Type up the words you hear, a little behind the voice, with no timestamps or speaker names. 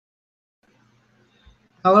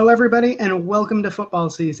Hello, everybody, and welcome to football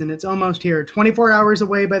season. It's almost here, 24 hours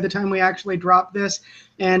away by the time we actually drop this,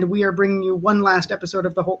 and we are bringing you one last episode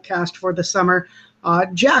of the Hulkcast for the summer.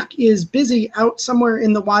 Jack is busy out somewhere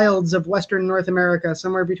in the wilds of Western North America,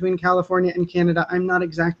 somewhere between California and Canada. I'm not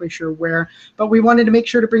exactly sure where, but we wanted to make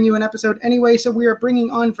sure to bring you an episode anyway, so we are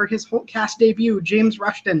bringing on for his Hulkcast debut, James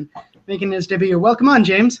Rushton, making his debut. Welcome on,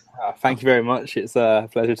 James. Thank you very much. It's a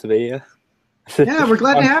pleasure to be here. Yeah, we're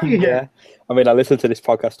glad to have you here. I mean, I listen to this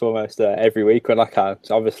podcast almost every week when I can.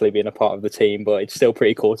 It's obviously being a part of the team, but it's still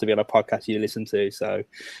pretty cool to be on a podcast you listen to. So,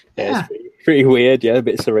 yeah. It's pretty weird, a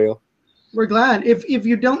bit surreal. We're glad. If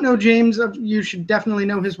you don't know James, you should definitely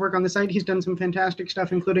know his work on the site. He's done some fantastic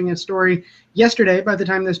stuff, including a story yesterday, by the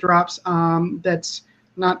time this drops, that's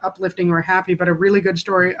not uplifting or happy, but a really good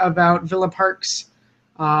story about Villa Park's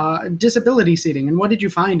disability seating. And what did you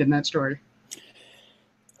find in that story?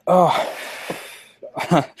 Oh,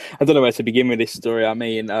 I don't know where to begin with this story. I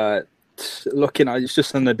mean, looking at it's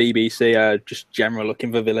just on the BBC, just general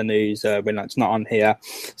looking for Villa news when that's not on here.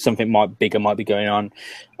 Something bigger might be going on.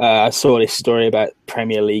 I saw this story about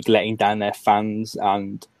Premier League letting down their fans,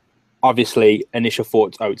 and obviously initial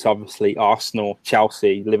thoughts, it's obviously Arsenal,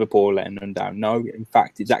 Chelsea, Liverpool letting them down. No, in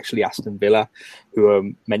fact, it's actually Aston Villa, who are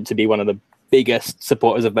meant to be one of the biggest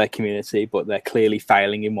supporters of their community, but they're clearly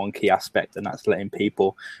failing in one key aspect, and that's letting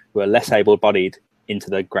people who are less able-bodied into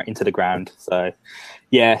the ground. So,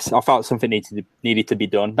 yes, I felt something needed to be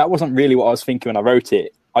done. That wasn't really what I was thinking when I wrote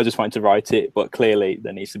it. I just wanted to write it, but clearly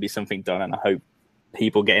there needs to be something done, and I hope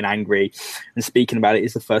people getting angry and speaking about it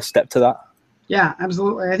is the first step to that. Yeah,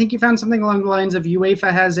 absolutely. I think you found something along the lines of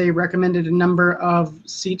UEFA has a recommended number of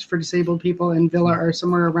seats for disabled people, and Villa are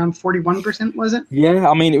somewhere around 41%, was it? Yeah,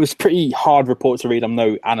 I mean, it was a pretty hard report to read. I'm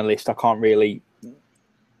no analyst. I can't really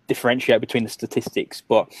differentiate between the statistics,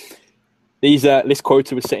 but this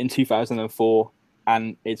quota was set in 2004,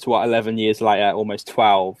 and it's 11 years later, almost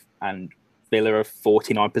 12, and Villa are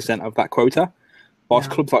 49% of that quota. Whilst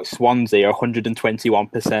clubs like Swansea are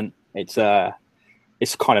 121%.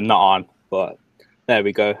 It's kind of not on, but there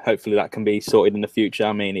we go. Hopefully that can be sorted in the future.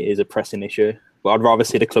 I mean, it is a pressing issue, but I'd rather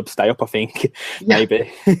see the club stay up, I think.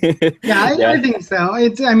 Maybe. I think so.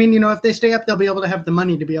 If they stay up, they'll be able to have the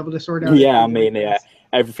money to be able to sort out. Yeah,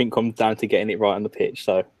 everything comes down to getting it right on the pitch.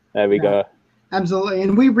 So there we go. Absolutely.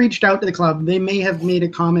 And we reached out to the club. They may have made a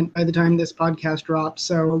comment by the time this podcast drops,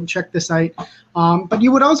 so check the site. But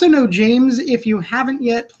you would also know, James, if you haven't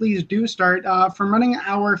yet, please do start from running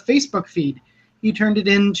our Facebook feed. He turned it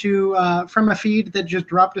into from a feed that just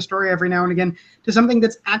dropped a story every now and again to something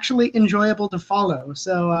that's actually enjoyable to follow.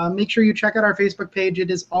 So make sure you check out our Facebook page.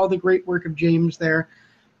 It is all the great work of James there.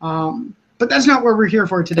 But that's not what we're here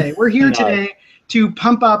for today. We're here today to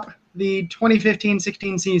pump up the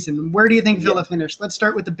 2015-16 season. Where do you think Villa finished? Let's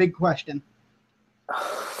start with the big question.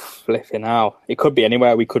 Flipping hell. It could be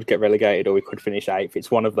anywhere. We could get relegated or we could finish 8th. It's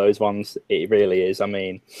one of those ones. It really is. I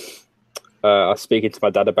mean, I was speaking to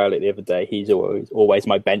my dad about it the other day. He's always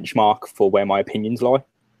my benchmark for where my opinions lie.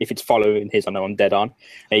 If it's following his, I know I'm dead on.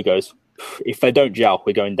 And he goes, if they don't gel,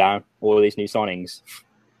 we're going down. All these new signings.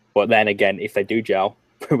 But then again, if they do gel,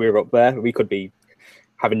 we're up there. We could be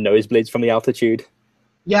having nosebleeds from the altitude.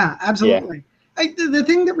 Yeah, absolutely. Yeah. The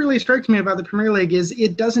thing that really strikes me about the Premier League is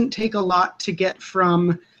it doesn't take a lot to get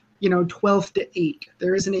from, 12th to 8.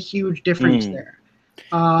 There isn't a huge difference there.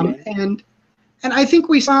 And I think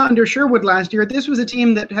we saw under Sherwood last year, this was a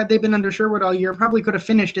team that, had they been under Sherwood all year, probably could have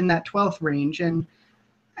finished in that 12th range. And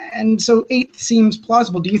so 8th seems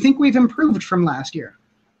plausible. Do you think we've improved from last year?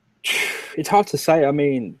 It's hard to say. I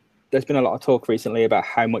mean, there's been a lot of talk recently about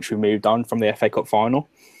how much we moved on from the FA Cup final.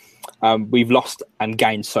 We've lost and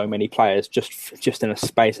gained so many players just in a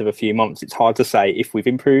space of a few months. It's hard to say if we've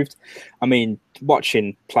improved. I mean,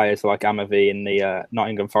 watching players like Amavi in the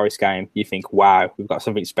Nottingham Forest game, you think, wow, we've got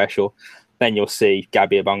something special. Then you'll see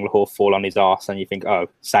Gabby Abanglahor fall on his arse and you think, oh,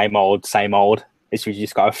 same old. It's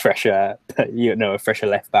just got a fresher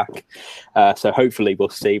left back. So hopefully we'll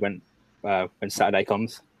see when Saturday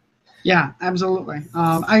comes. Yeah, absolutely.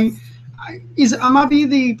 Is Amavi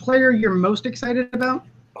the player you're most excited about?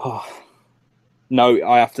 Oh, no,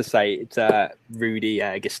 I have to say it's Rudy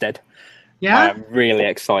Gestede. Yeah? I'm really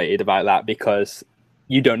excited about that because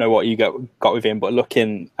you don't know what you got with him, but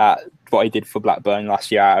looking at what he did for Blackburn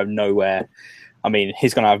last year out of nowhere, I mean,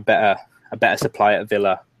 he's going to have a better supply at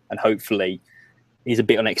Villa, and hopefully he's a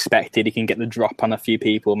bit unexpected. He can get the drop on a few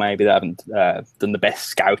people maybe that haven't done the best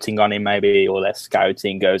scouting on him, maybe, or their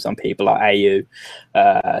scouting goes on people like AU,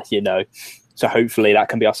 So hopefully that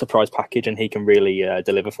can be our surprise package and he can really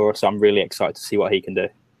deliver for us. So I'm really excited to see what he can do.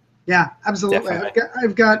 Yeah, absolutely.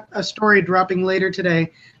 I've got a story dropping later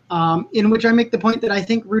today in which I make the point that I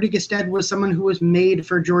think Rudy Gestede was someone who was made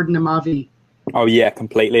for Jordan Amavi. Oh, yeah,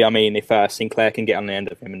 completely. I mean, if Sinclair can get on the end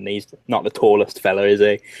of him, and he's not the tallest fella, is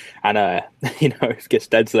he? And, if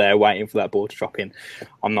Gestede's there waiting for that ball to drop in,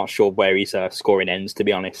 I'm not sure where he's scoring ends, to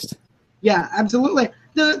be honest. Yeah, absolutely.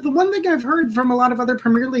 The one thing I've heard from a lot of other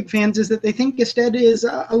Premier League fans is that they think Gestede is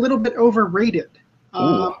a little bit overrated.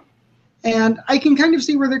 And I can kind of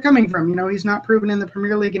see where they're coming from. He's not proven in the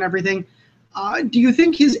Premier League and everything. Do you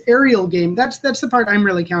think his aerial game, that's the part I'm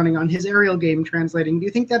really counting on, his aerial game translating, do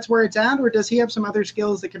you think that's where it's at, or does he have some other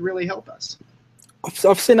skills that could really help us?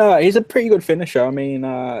 I've seen he's a pretty good finisher. I mean,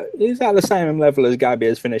 he's at the same level as Gabby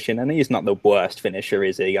is finishing, and he's not the worst finisher,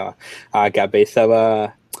 is he, Gabby?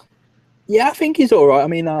 So, yeah, I think he's all right. I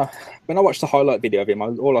mean, when I watched the highlight video of him,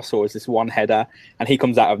 all I saw was this one header, and he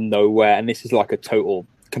comes out of nowhere, and this is like a total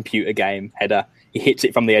computer game header. He hits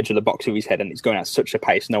it from the edge of the box with his head, and it's going at such a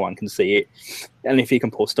pace no one can see it. And if he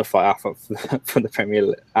can pull stuff like that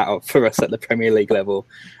for us at the Premier League level,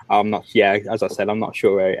 as I said, I'm not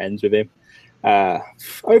sure where it ends with him.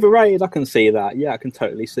 Overrated, I can see that. Yeah, I can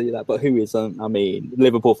totally see that. But who isn't? I mean,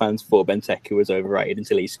 Liverpool fans thought Benteke was overrated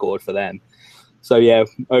until he scored for them. So yeah,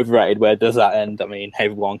 overrated. Where does that end? I mean,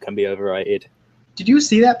 everyone can be overrated. Did you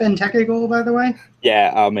see that Benteke goal, by the way?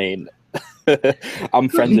 Yeah, I mean, I'm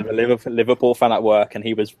friends with a Liverpool fan at work, and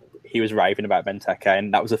he was raving about Benteke,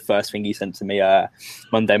 and that was the first thing he sent to me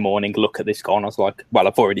Monday morning. Look at this goal, and I was like, well,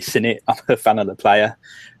 I've already seen it. I'm a fan of the player.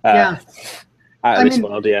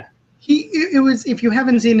 World, yeah. It was, if you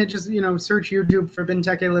haven't seen it, just search YouTube for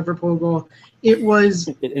Benteke Liverpool goal. It was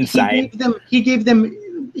insane. He gave them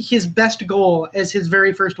his best goal as his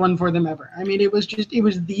very first one for them ever. I mean, it was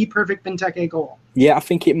the perfect Benteke goal. Yeah, I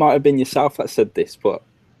think it might have been yourself that said this, but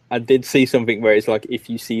I did see something where it's like, if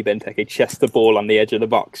you see Benteke chest the ball on the edge of the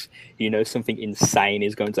box, something insane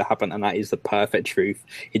is going to happen, and that is the perfect truth.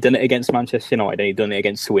 He done it against Manchester United, and he done it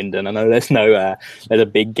against Swindon. I know there's a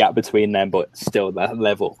big gap between them, but still that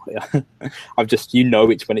level.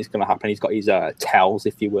 Which when it's going to happen. He's got his tells,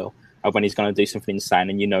 if you will, of when he's going to do something insane,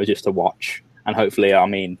 and just to watch. And hopefully, I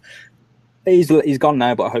mean, he's gone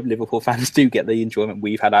now, but I hope Liverpool fans do get the enjoyment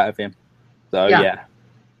we've had out of him. So yeah.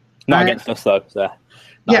 Not against us though. So.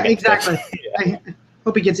 Yeah, exactly. Yeah. I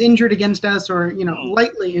hope he gets injured against us, or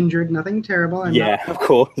lightly injured, nothing terrible. Of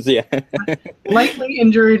course, yeah. Lightly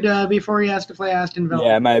injured before he has to play Aston Villa.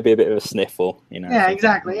 Yeah, maybe a bit of a sniffle, Yeah,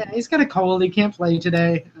 exactly. Yeah, he's got a cold. He can't play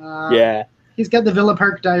today. Yeah. He's got the Villa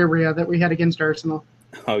Park diarrhea that we had against Arsenal.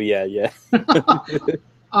 Oh yeah.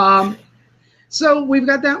 So we've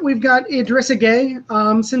got that. We've got Idrissa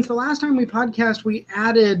Gueye. Since the last time we podcast, we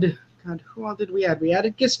added. God, who all did we add? We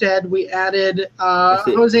added Gestede. We added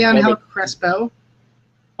Jose Angel Crespo.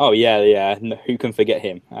 Oh, yeah. No, who can forget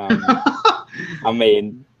him? I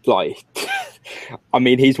mean,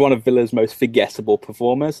 he's one of Villa's most forgettable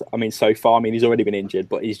performers. I mean, so far, he's already been injured,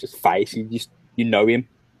 but he's just face. You know him.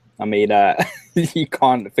 I mean, you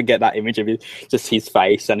can't forget that image of his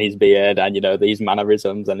face and his beard and, these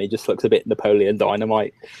mannerisms, and he just looks a bit Napoleon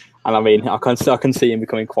Dynamite. And I mean, I can see him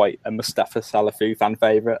becoming quite a Mustafa Salafu fan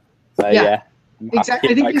favourite. So, yeah.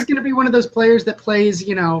 Exactly. I think he's going to be one of those players that plays,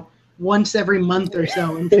 once every month or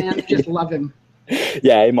so, and fans just love him.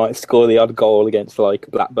 Yeah, he might score the odd goal against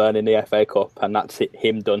Blackburn in the FA Cup, and that's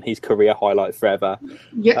him done, his career highlight forever.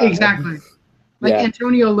 Yeah, exactly.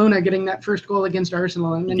 Antonio Luna getting that first goal against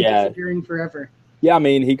Arsenal and then disappearing forever. Yeah, I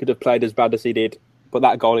mean, he could have played as bad as he did, but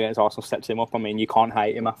that goal against Arsenal sets him up. I mean, you can't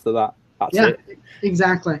hate him after that. That's it.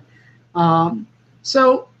 Exactly.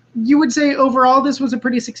 So you would say overall this was a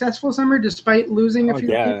pretty successful summer despite losing a few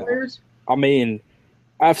key players? I mean,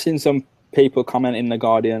 I've seen some people comment in The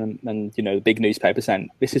Guardian and the big newspaper saying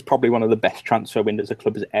this is probably one of the best transfer windows the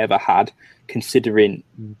club has ever had, considering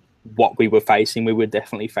what we were facing. We were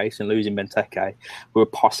definitely facing losing Benteke. We were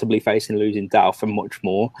possibly facing losing Delph and much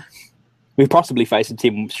more. We possibly faced a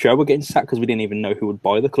team Sherwood getting sacked because we didn't even know who would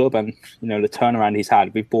buy the club. And, the turnaround he's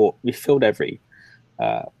had, we've filled every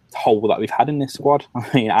hole that we've had in this squad. I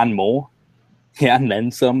mean, and more. Yeah, and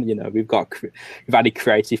then some. We've added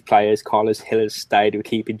creative players. Carlos Hill has stayed. We're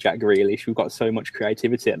keeping Jack Grealish. We've got so much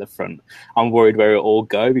creativity at the front. I'm worried where it'll all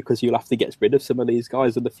go because you'll have to get rid of some of these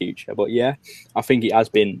guys in the future. But yeah, I think it has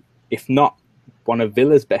been, if not one of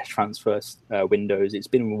Villa's best transfer windows, it's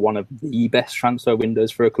been one of the best transfer windows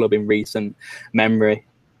for a club in recent memory.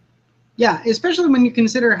 Yeah, especially when you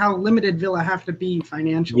consider how limited Villa have to be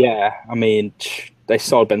financially. Yeah, I mean, they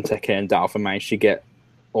sold Benteke and Delph and managed to get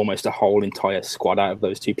almost a whole entire squad out of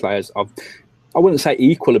those two players of, I wouldn't say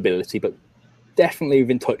equal ability, but definitely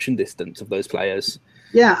within touch and distance of those players.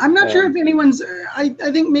 Yeah, I'm not sure if anyone's. I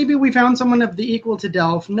think maybe we found someone of the equal to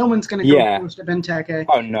Delph. No one's going to go close to Benteke.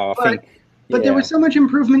 Oh no, I think. But there was so much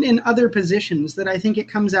improvement in other positions that I think it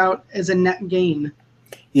comes out as a net gain.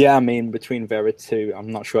 Yeah, I mean, between Veretout,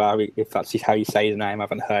 I'm not sure if that's how you say his name. I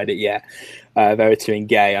haven't heard it yet. Veretout and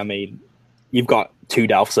Gay, I mean, you've got two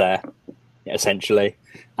Delphs there, essentially.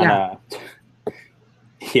 And,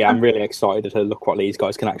 I'm really excited to look what these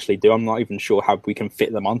guys can actually do. I'm not even sure how we can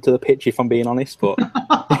fit them onto the pitch, if I'm being honest. But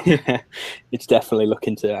it's definitely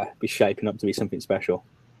looking to be shaping up to be something special.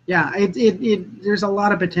 Yeah, there's a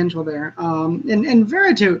lot of potential there. And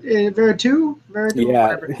Veretout,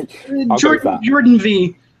 whatever. Jordan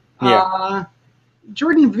V.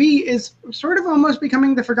 Jordan V is sort of almost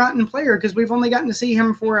becoming the forgotten player because we've only gotten to see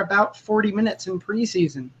him for about 40 minutes in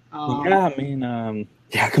preseason.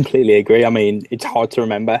 I completely agree. I mean, it's hard to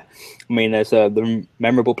remember. I mean, there's the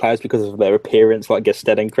memorable players because of their appearance, like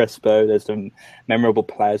Gested and Crespo. There's some memorable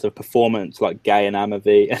players of performance, like Gay and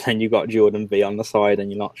Amavi. And then you've got Jordan V on the side,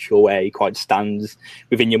 and you're not sure where he quite stands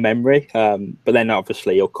within your memory. But then,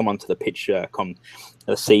 obviously, he'll come onto the pitch come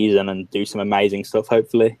the season and do some amazing stuff,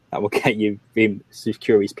 hopefully. That will get you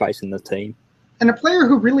secure his place in the team. And a player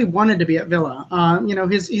who really wanted to be at Villa.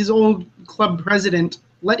 His old club president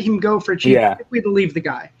let him go for cheaper, if we believe the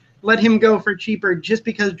guy. Let him go for cheaper just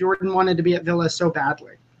because Jordan wanted to be at Villa so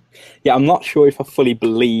badly. Yeah, I'm not sure if I fully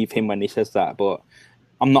believe him when he says that, but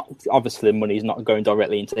I'm not. Obviously, the money's not going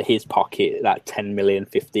directly into his pocket, that 10 million,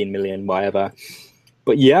 15 million, whatever.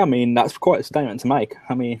 But yeah, I mean, that's quite a statement to make.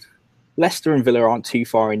 I mean, Leicester and Villa aren't too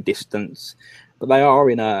far in distance, but they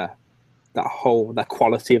are in that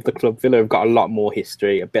quality of the club. Villa have got a lot more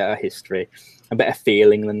history, a better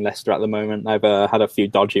feeling than Leicester at the moment. They've had a few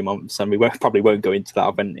dodgy months, and we probably won't go into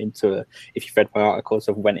that. If you've read my articles,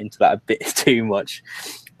 I went into that a bit too much.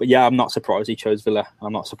 But yeah, I'm not surprised he chose Villa.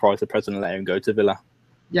 I'm not surprised the president let him go to Villa.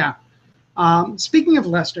 Yeah. Speaking of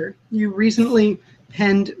Leicester, you recently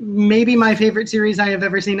penned maybe my favorite series I have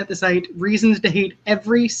ever seen at the site, Reasons to Hate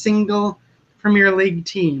Every Single Premier League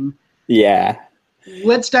Team. Yeah.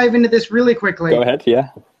 Let's dive into this really quickly. Go ahead,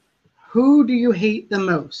 yeah. Who do you hate the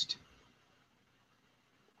most?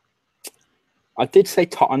 I did say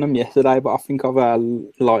Tottenham yesterday, but I think I've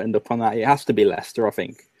lightened up on that. It has to be Leicester, I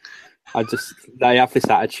think. They have this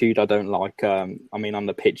attitude I don't like. On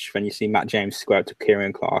the pitch, when you see Matt James square up to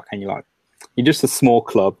Kieran Clark, and you're just a small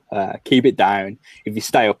club. Keep it down. If you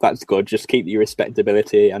stay up, that's good. Just keep your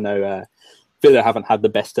respectability. I know Villa haven't had the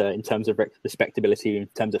best in terms of respectability, in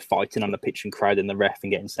terms of fighting on the pitch and crowding the ref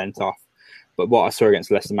and getting sent off. But what I saw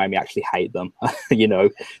against Leicester made me actually hate them.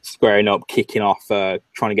 Squaring up, kicking off,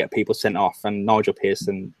 trying to get people sent off. And Nigel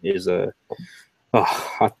Pearson is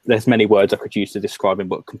there's many words I could use to describe him,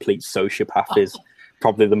 but complete sociopath is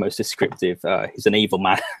probably the most descriptive. He's an evil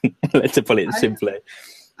man, to put it simply.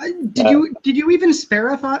 Did you even spare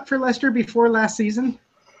a thought for Leicester before last season?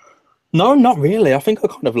 No, not really. I think I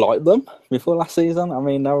kind of liked them before last season. I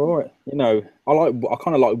mean, they were all right. I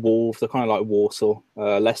kind of like Wolves. I kind of like Walsall.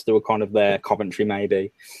 Leicester were kind of their Coventry,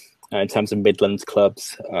 maybe, in terms of Midlands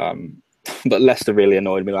clubs. But Leicester really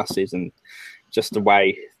annoyed me last season. Just the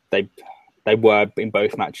way they were in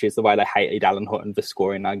both matches, the way they hated Alan Hutton for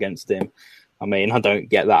scoring against him. I mean, I don't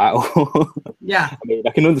get that at all. Yeah. I mean, I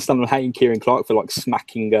can understand them hating Kieran Clark for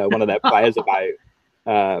smacking one of their players about.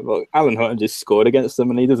 But Alan Hutton just scored against them,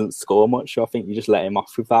 and he doesn't score much. So I think you just let him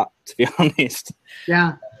off with that, to be honest.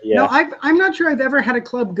 Yeah. No, I'm not sure I've ever had a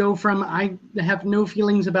club go from I have no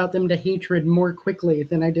feelings about them to hatred more quickly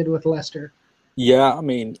than I did with Leicester. Yeah, I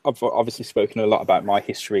mean, I've obviously spoken a lot about my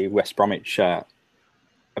history of West Bromwich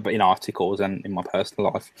in articles and in my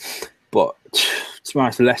personal life. But to be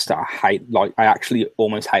honest, Leicester, I actually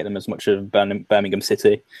almost hate them as much as Birmingham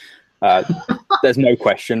City. There's no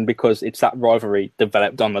question, because it's that rivalry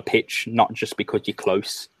developed on the pitch, not just because you're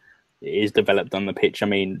close. It is developed on the pitch. I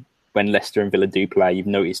mean, when Leicester and Villa do play, you've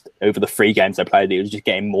noticed over the 3 games they played, it was just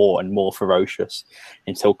getting more and more ferocious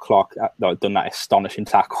until Clark done that astonishing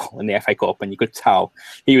tackle in the FA Cup, and you could tell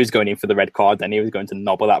he was going in for the red card, then he was going to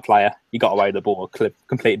nobble that player. He got away with the ball,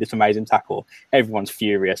 completed this amazing tackle. Everyone's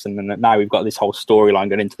furious, and then now we've got this whole storyline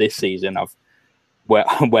going into this season of where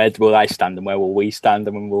will they stand and where will we stand,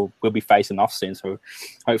 and we'll be facing off soon. So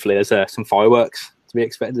hopefully there's some fireworks to be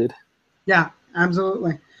expected. Yeah,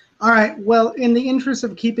 absolutely. All right. Well, in the interest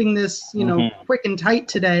of keeping this, quick and tight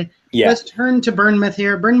today, let's turn to Bournemouth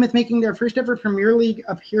here. Bournemouth making their first ever Premier League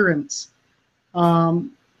appearance.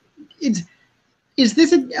 Is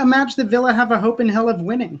this a match that Villa have a hope in hell of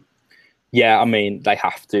winning? Yeah, I mean, they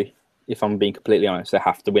have to. If I'm being completely honest, they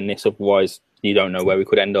have to win this. Otherwise, you don't know where we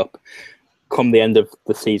could end up. come the end of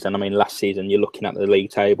the season, I mean, last season, you're looking at the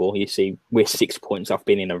league table, you see we're 6 points off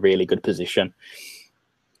being in a really good position.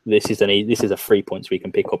 This is a 3 points we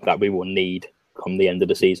can pick up that we will need come the end of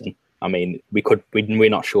the season. I mean, we're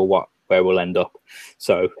not sure where we'll end up.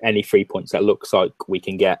 So any 3 points that looks like we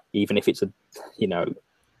can get, even if it's a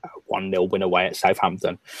 1-0 win away at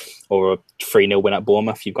Southampton or a 3-0 win at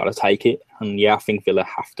Bournemouth, you've got to take it. And yeah, I think Villa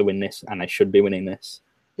have to win this, and they should be winning this.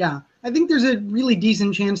 Yeah, I think there's a really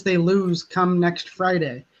decent chance they lose come next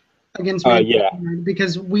Friday against Manchester United,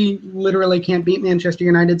 because we literally can't beat Manchester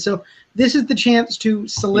United. So this is the chance to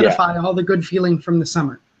solidify all the good feeling from the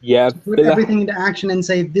summer. Yeah, to put everything into action and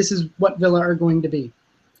say this is what Villa are going to be.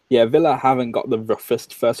 Yeah, Villa haven't got the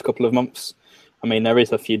roughest first couple of months. I mean, there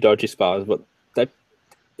is a few dodgy spars, but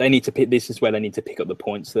they need to pick. This is where they need to pick up the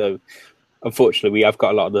points. So, unfortunately, we have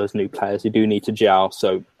got a lot of those new players who do need to gel.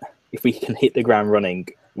 So, if we can hit the ground running,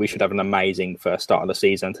 we should have an amazing first start of the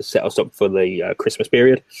season to set us up for the Christmas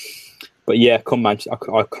period. But yeah, come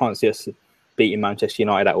Manchester, I can't see us beating Manchester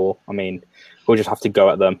United at all. I mean, we'll just have to go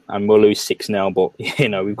at them, and we'll lose 6-0. But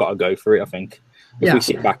we've got to go for it. I think if we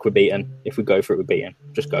sit back, we're beaten. If we go for it, we're beaten.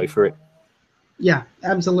 Just go for it. Yeah,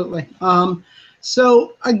 absolutely.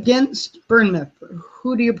 So against Bournemouth,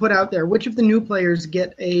 who do you put out there? Which of the new players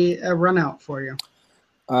get a run out for you?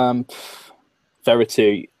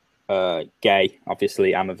 Veretout, Gay,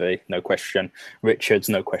 obviously, Amavi, no question. Richards,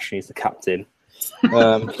 no question, he's the captain.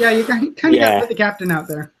 Yeah, you kind of got to put the captain out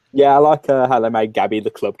there. Yeah, I like how they made Gabby the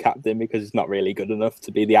club captain, because he's not really good enough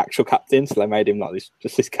to be the actual captain, so they made him not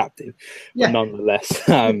just this captain. Yeah. But nonetheless.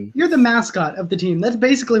 You're the mascot of the team. That's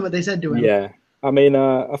basically what they said to him. Yeah. I mean,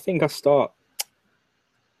 I think I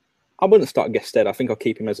wouldn't start Gested. I think I'll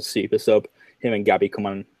keep him as a super sub. Him and Gabby come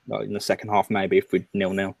on in the second half, maybe, if we're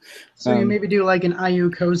 0-0. So you maybe do like an Ayew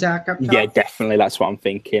Kozak up top? Yeah, definitely. That's what I'm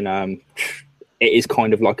thinking. It is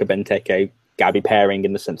kind of like a Benteke Gabby pairing,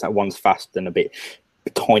 in the sense that one's fast and a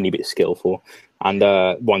tiny bit skillful, and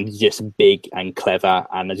one's just big and clever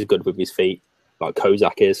and is good with his feet, like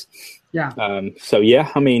Kozak is. Yeah. So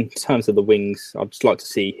yeah, I mean, in terms of the wings, I'd just like to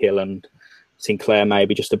see Hill and Sinclair,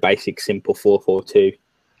 maybe just a basic, simple 4-4-2.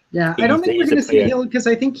 Yeah, I don't think we're going to see Hill, because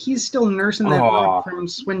I think he's still nursing that knock from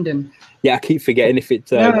Swindon. Yeah, I keep forgetting if it's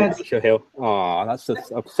Hill. Oh, that's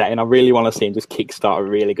just upsetting. I really want to see him just kickstart a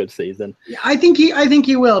really good season. Yeah, I think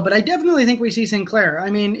he will, but I definitely think we see Sinclair. I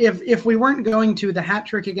mean, if we weren't going to, the hat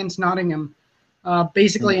trick against Nottingham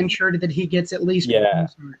basically ensured that he gets at least one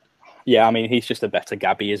start. Yeah, I mean, he's just a better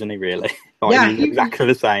Gabby, isn't he, really? He's exactly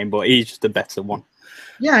the same, but he's just a better one.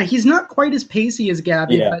 Yeah, he's not quite as pacey as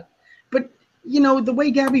Gabby, but the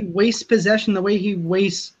way Gabby wastes possession, the way he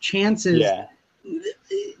wastes chances,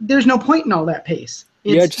 there's no point in all that pace.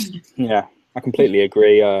 I completely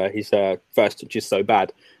agree. His first touch is so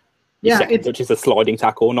bad. His second touch is a sliding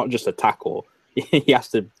tackle, not just a tackle. He has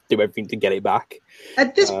to do everything to get it back.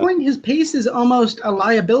 At this point, his pace is almost a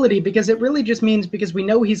liability, because it really just means, because we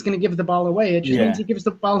know he's going to give the ball away, it just means he gives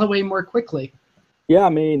the ball away more quickly. Yeah, I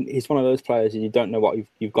mean, he's one of those players, and you don't know what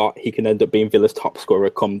you've got. He can end up being Villa's top scorer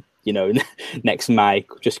come, next May,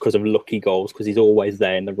 just because of lucky goals, because he's always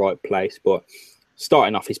there in the right place. But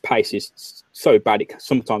starting off, his pace is so bad, it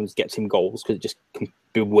sometimes gets him goals because it just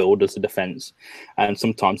bewilders the defence. And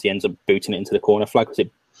sometimes he ends up booting it into the corner flag because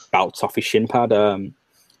it bouts off his shin pad.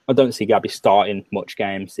 I don't see Gabby starting much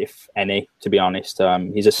games, if any, to be honest.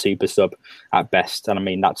 He's a super sub at best. And I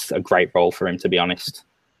mean, that's a great role for him, to be honest.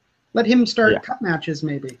 Let him start cup matches,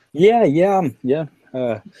 maybe. Yeah.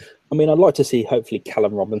 I mean, I'd like to see, hopefully,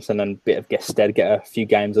 Callum Robinson and a bit of Gested get a few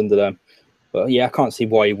games under them. But yeah, I can't see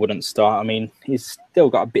why he wouldn't start. I mean, he's still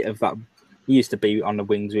got a bit of that. He used to be on the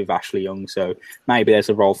wings with Ashley Young, so maybe there's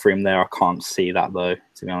a role for him there. I can't see that, though,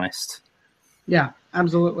 to be honest. Yeah,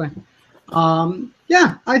 absolutely.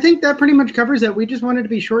 I think that pretty much covers it. We just wanted to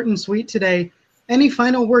be short and sweet today. Any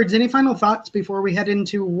final words, any final thoughts before we head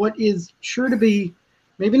into what is sure to be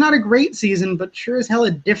maybe not a great season, but sure as hell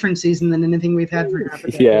a different season than anything we've had for half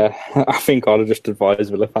a decade? Yeah, I think I'd just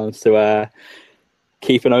advise Villa fans to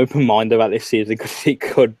keep an open mind about this season, because it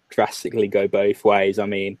could drastically go both ways. I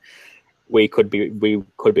mean, we could be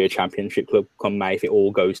a championship club come May if it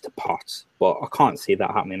all goes to pot, but I can't see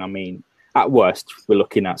that happening. I mean, at worst, we're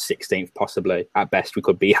looking at 16th possibly. At best, we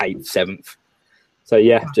could be 8th, 7th. So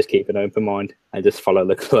yeah, just keep an open mind and just follow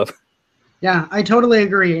the club. Yeah, I totally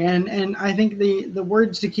agree. And I think the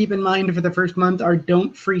words to keep in mind for the first month are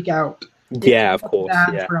don't freak out. Yeah, of course.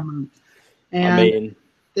 Yeah. For a month. And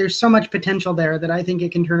there's so much potential there that I think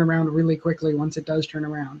it can turn around really quickly once it does turn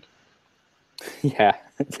around. Yeah,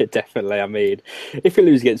 definitely. I mean, if we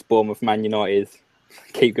lose against Bournemouth, Man United,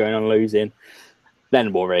 keep going on losing.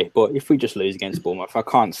 then worry. But if we just lose against Bournemouth, I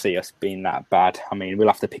can't see us being that bad. I mean, we'll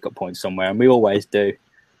have to pick up points somewhere, and we always do.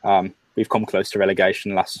 We've come close to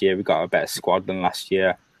relegation last year. We got a better squad than last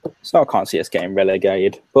year. So I can't see us getting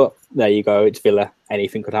relegated. But there you go. It's Villa.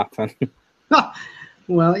 Anything could happen.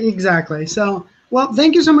 Well, exactly. So, well,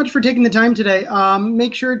 thank you so much for taking the time today.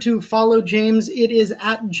 Make sure to follow James. It is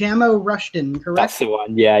at Jamo Rushton, correct? That's the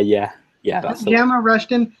one. Yeah, that's the Jamo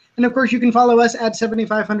Rushton. And, of course, you can follow us at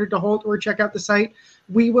 7500 to Holt or check out the site.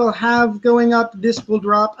 We will have going up, this will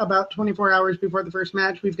drop about 24 hours before the first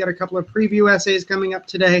match. We've got a couple of preview essays coming up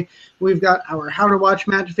today. We've got our How to Watch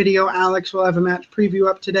match video. Alex will have a match preview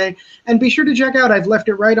up today. And be sure to check out, I've left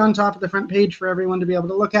it right on top of the front page for everyone to be able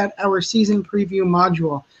to look at, our season preview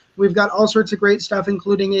module. We've got all sorts of great stuff,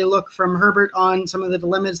 including a look from Herbert on some of the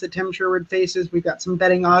dilemmas that Tim Sherwood faces. We've got some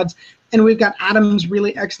betting odds, and we've got Adam's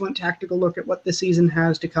really excellent tactical look at what the season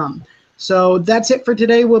has to come. So that's it for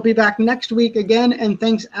today. We'll be back next week again, and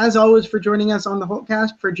thanks, as always, for joining us on the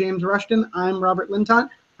Holtcast. For James Rushton, I'm Robert Lintott.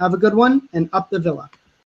 Have a good one, and up the Villa.